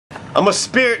I'm a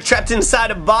spirit trapped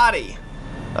inside a body.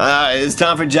 It's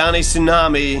time for Johnny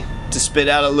Tsunami to spit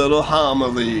out a little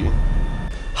homily.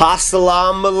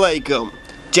 Assalamu alaikum.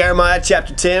 Jeremiah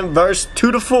chapter 10 verse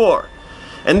 2-4.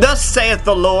 And thus saith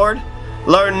the Lord,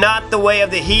 learn not the way of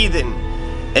the heathen,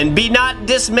 and be not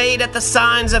dismayed at the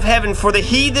signs of heaven, for the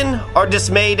heathen are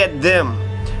dismayed at them.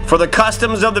 For the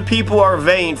customs of the people are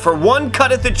vain. For one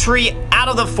cutteth a tree out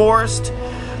of the forest,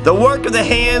 the work of the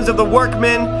hands of the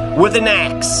workmen with an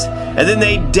axe. And then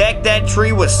they deck that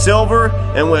tree with silver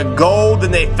and with gold,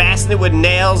 and they fasten it with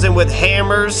nails and with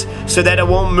hammers so that it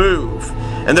won't move.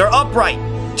 And they're upright,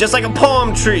 just like a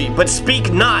palm tree, but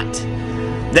speak not.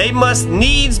 They must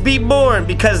needs be born,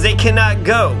 because they cannot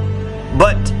go.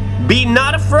 But be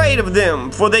not afraid of them,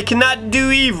 for they cannot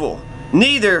do evil,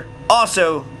 neither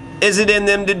also is it in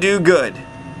them to do good.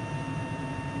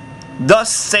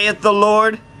 Thus saith the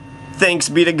Lord, thanks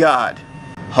be to God.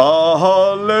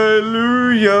 Hallelujah,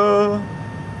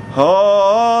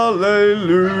 hallelujah,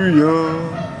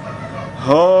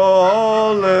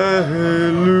 hallelujah,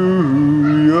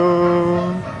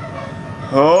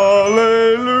 hallelujah,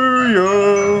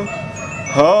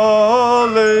 hallelujah,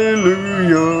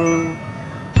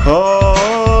 hallelujah.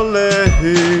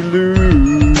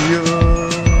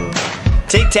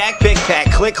 Tic-tac,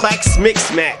 pick-pack, click-clack,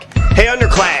 smick-smack. Hey,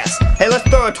 underclass, hey, let's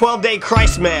throw a 12-day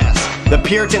Christ Mass. The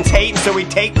Puritans hate, so we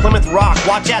take Plymouth Rock.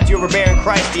 Watch out, you overbearing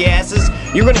Christ, you asses.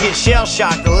 You're gonna get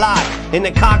shell-shocked a lot in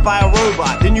the cock by a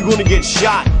robot. Then you're gonna get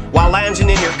shot while lounging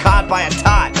in your cot by a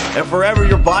tot, and forever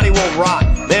your body will rot.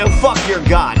 Man, fuck your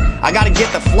God. I gotta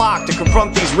get the flock to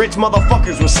confront these rich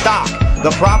motherfuckers with stock.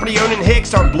 The property-owning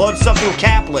hicks are blood-sucking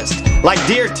capitalists, like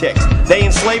deer ticks. They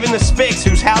enslaving the spics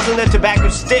who's housing the tobacco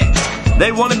sticks.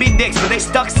 They wanna be dicks, but they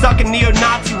stuck sucking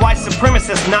neo-Nazi white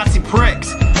supremacist Nazi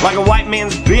pricks, like a white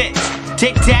man's bitch.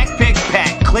 Tic-tac,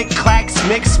 pick-pack, click-clack,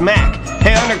 smick-smack.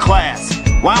 Hey, underclass,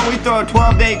 why don't we throw a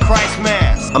 12-day Christ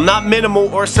Mass? I'm not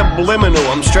minimal or subliminal,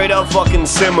 I'm straight up fucking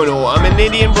seminal. I'm an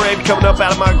Indian brave coming up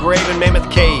out of my grave in Mammoth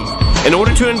Cave. In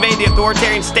order to invade the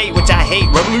authoritarian state, which I hate,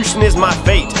 revolution is my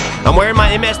fate. I'm wearing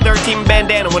my MS-13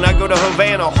 bandana when I go to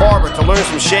Havana Harbor to learn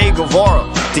some Che Guevara,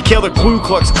 to kill the Ku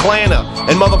Klux Klana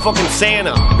and motherfucking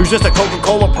Santa, who's just a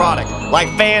Coca-Cola product, like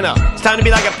Fanta. It's time to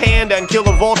be like a panda and kill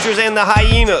the vultures and the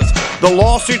hyenas, the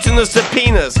lawsuits and the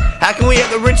subpoenas. How can we have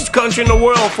the richest country in the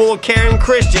world full of caring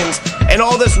Christians and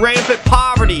all this rampant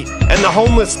poverty and the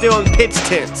homeless still in pitch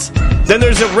tents? Then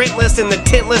there's the rentless and the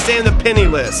tentless and the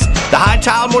penniless. The high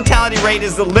child mortality rate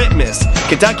is the litmus.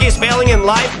 Kentucky is failing in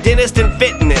life, dentist, and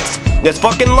fitness. This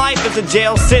fucking life is a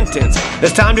jail sentence.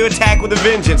 It's time to attack with a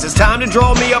vengeance. It's time to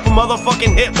draw me up a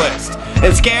motherfucking hit list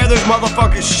and scare those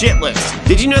motherfuckers shitless.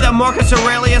 Did you know that Marcus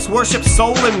Aurelius worshipped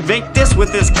Sol Invictus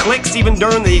with his cliques even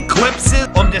during the eclipses?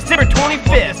 On December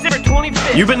 25th.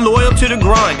 You've been loyal to the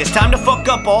grind. It's time to fuck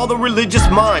up all the religious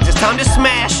minds. It's time to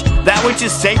smash that which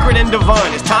is sacred and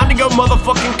divine. It's time to go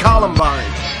motherfucking Columbine.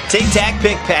 Tic-tac,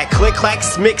 pick-pack, click-clack,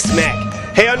 smick-smack.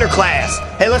 Hey, underclass,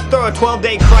 hey, let's throw a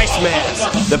 12-day Christ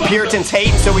Mass. The Puritans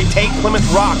hate, so we take Plymouth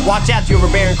Rock. Watch out, you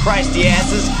overbearing Christ, you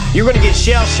asses. You're gonna get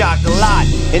shell-shocked a lot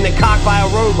in the cock by a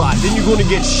robot. Then you're gonna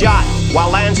get shot while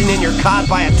lounging in your cot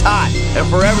by a tot, and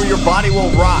forever your body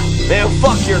will rot. Man,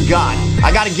 fuck your God.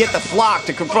 I gotta get the flock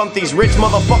to confront these rich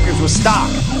motherfuckers with stock.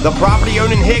 The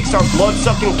property-owning hicks are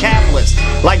blood-sucking capitalists,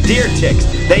 like deer ticks.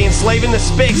 They enslaving the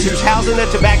spics who's housing the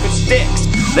tobacco sticks.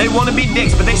 They wanna be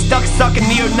dicks, but they stuck sucking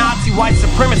neo-Nazi white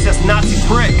supremacist Nazi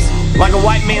pricks, like a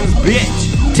white man's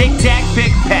bitch. Tic-tac,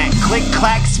 pick-pack,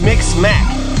 click-clack, smick-smack.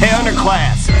 Hey,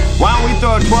 underclass, why don't we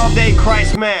throw a 12-day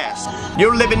Christ Mass?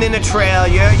 You're living in a trailer,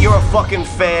 you're a fucking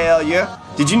failure.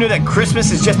 Did you know that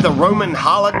Christmas is just the Roman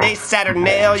holiday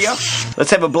Saturnalia?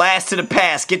 Let's have a blast to the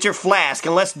past, get your flask,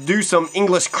 and let's do some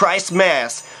English Christ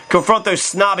Mass. Confront those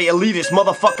snobby elitist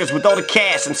motherfuckers with all the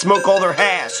cash and smoke all their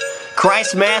hash.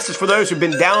 Christ Mass is for those who've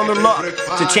been down on their luck.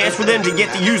 It's a chance for them to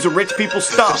get to use the rich people's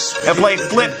stuff and play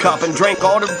flip cup and drink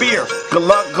all their beer. Good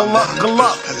luck, good luck, good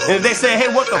luck. And if they say, hey,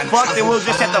 what the fuck, then we'll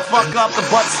just have to fuck up the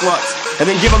butt sluts and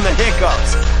then give them the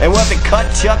hiccups. And we'll have to cut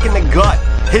Chuck in the gut.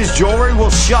 His jewelry will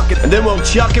shuck it, and then we'll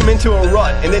chuck him into a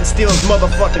rut and then steal his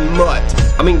motherfucking mutt.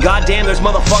 I mean, goddamn, those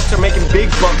motherfuckers are making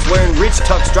big bucks wearing rich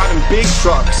tux, driving big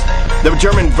trucks. The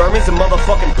German vermins and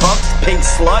motherfucking pups, pink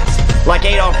sluts, like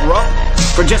Adolf Rupp,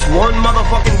 for just one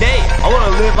motherfucking day. I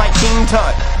wanna live like King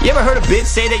Tut. You ever heard a bitch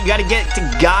say that you gotta get to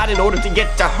God in order to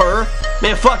get to her?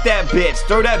 Man, fuck that bitch.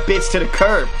 Throw that bitch to the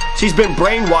curb. She's been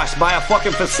brainwashed by a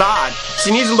fucking facade.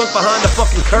 She needs to look behind the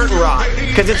fucking curtain rod,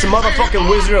 cause it's a motherfucking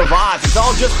Wizard of Oz. It's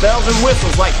all just bells and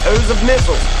whistles like toes of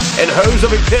missiles and hoes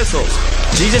of epistles.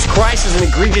 Jesus Christ is an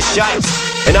egregious shite.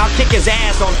 and I'll kick his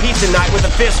ass on pizza night with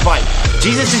a fist fight.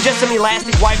 Jesus is just some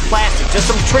elastic white plastic, just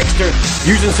some trickster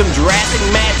using some Jurassic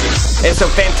magic and some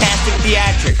fantastic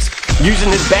theatrics, using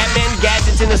his Batman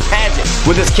gadgets in his pageant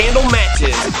with his candle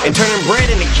matches and turning bread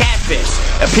into catfish,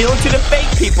 appealing to the fake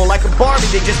people like a Barbie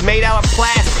they just made out of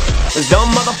plastic. His dumb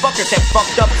motherfuckers have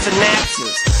fucked up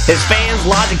synapses. His fans'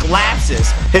 logic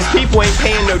lapses. His people ain't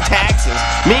paying no taxes.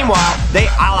 Meanwhile, they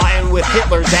allying with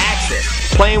Hitler's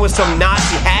axis, playing with some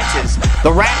Nazi hatches.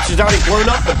 The rapture's already blown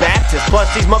up the Baptist. Plus,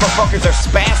 these motherfuckers are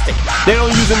spastic. They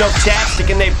don't use enough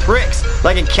chapstick and they pricks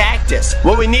like a cactus.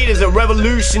 What we need is a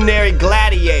revolutionary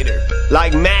gladiator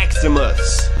like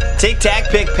Maximus. Tic-tac,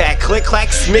 pick-pack, click-clack,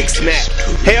 smick-smack.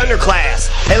 Hey, underclass.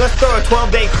 Hey, let's throw a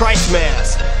 12-day Christ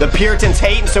Mass. The Puritans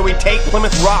hate, and so we take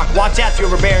Plymouth Rock. Watch out, you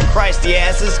overbearing Christy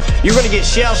asses. You're gonna get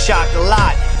shell-shocked a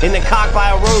lot in the cock by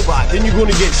a robot. Then you're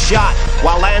gonna get shot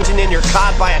while lounging in your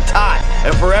cot by a tot.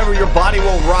 And forever your body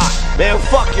will rot. Man,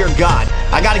 fuck your God.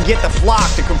 I gotta get the flock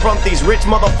to confront these rich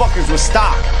motherfuckers with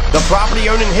stock. The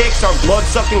property-owning hicks are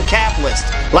blood-sucking capitalists,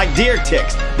 like deer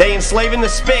ticks. They enslaving the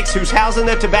spicks who's housing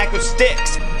their tobacco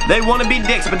sticks. They wanna be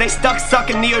dicks, but they stuck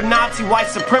sucking neo-Nazi white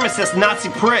supremacist Nazi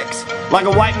pricks, like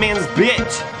a white man's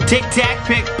bitch. Tic-tac,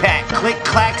 pick-pack,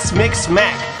 click-clack,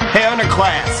 smick-smack. Hey,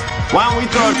 underclass, why don't we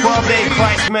throw a 12-day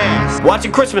Christ Mass? Watch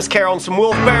a Christmas Carol and some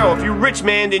Will Ferrell. If you're rich,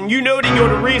 man, then you know that you're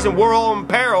the reason we're all in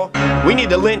peril. We need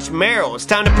to lynch Meryl. It's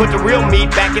time to put the real meat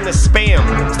back in the spam.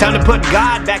 It's time to put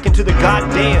God back into the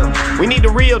goddamn. We need the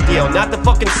real deal, not the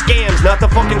fucking scams, not the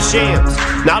fucking shams.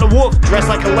 Not a wolf dressed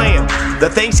like a lamb. The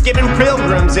Thanksgiving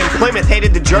pilgrims in Plymouth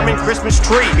hated the German Christmas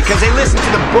tree because they listened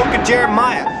to the book of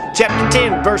Jeremiah, chapter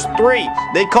 10, verse 3.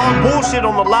 They called bullshit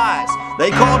on the lies. They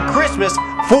called Christmas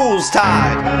Fool's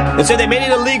Tide. And so they made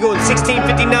it illegal in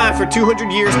 1659 for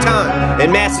 200 years' time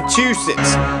in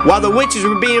Massachusetts, while the witches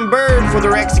were being burned for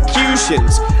their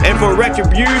executions. And for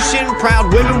retribution, proud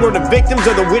women were the victims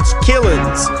of the witch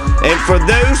killings. And for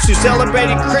those who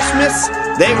celebrated Christmas,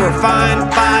 they were fined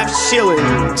 5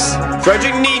 shillings.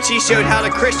 Friedrich Nietzsche showed how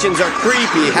the Christians are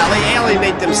creepy, how they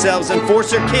alienate themselves and force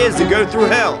their kids to go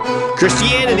through hell.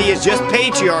 Christianity is just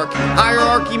patriarch,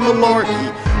 hierarchy,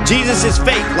 malarkey. Jesus is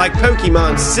fake like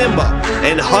Pokemon, Simba,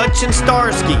 and Hutch and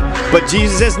Starsky. But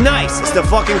Jesus is nice. It's the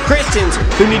fucking Christians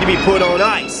who need to be put on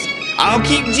ice. I'll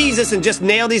keep Jesus and just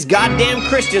nail these goddamn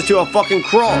Christians to a fucking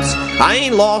cross. I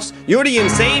ain't lost. You're the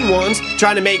insane ones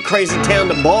trying to make Crazy Town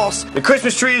the boss. The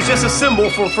Christmas tree is just a symbol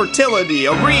for fertility.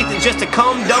 A wreath is just a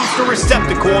cum dumpster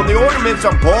receptacle, and the ornaments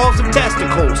are balls of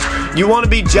testicles. You want to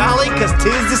be jolly? Cause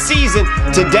 'tis the season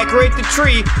to decorate the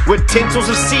tree with tinsels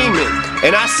of semen.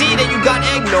 And I see that you got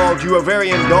eggnog, you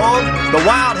Bavarian dog. The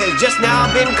wild has just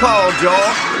now been called,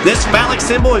 y'all. This phallic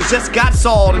symbol has just got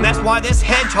solved, and that's why this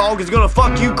hedgehog is gonna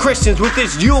fuck you Christians with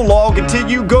this Yule log until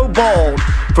you go bald.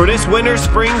 For this winter,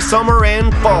 spring, summer,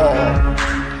 and fall.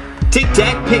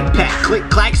 Tic-tac, pick-pack,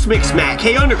 click-clack, smick-smack.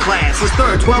 Hey, underclass, let's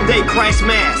throw a 12-day Christ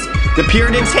Mass. The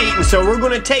Puritans hating, so we're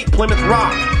gonna take Plymouth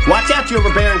Rock. Watch out, you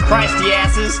overbearing Christy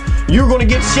asses. You're gonna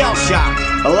get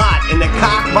shell-shocked a lot in the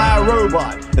cock by a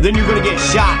robot. And then you're gonna get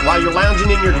shot while you're lounging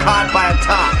in your cot by a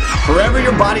tot. Forever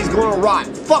your body's gonna rot.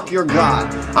 Fuck your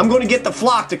God. I'm gonna get the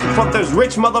flock to confront those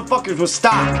rich motherfuckers with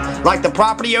stock, like the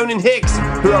property-owning hicks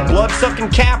who are blood-sucking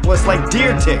capitalists like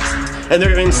deer ticks. And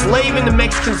they're enslaving the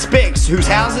Mexican spicks who's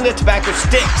housing the tobacco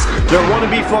sticks. They're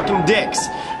wannabe fucking dicks.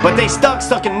 But they stuck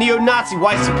sucking neo-Nazi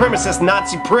white supremacist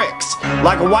Nazi pricks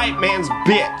like a white man's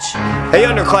bitch. Hey,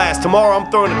 underclass, tomorrow I'm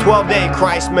throwing a 12-day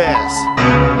Christ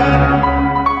Mass.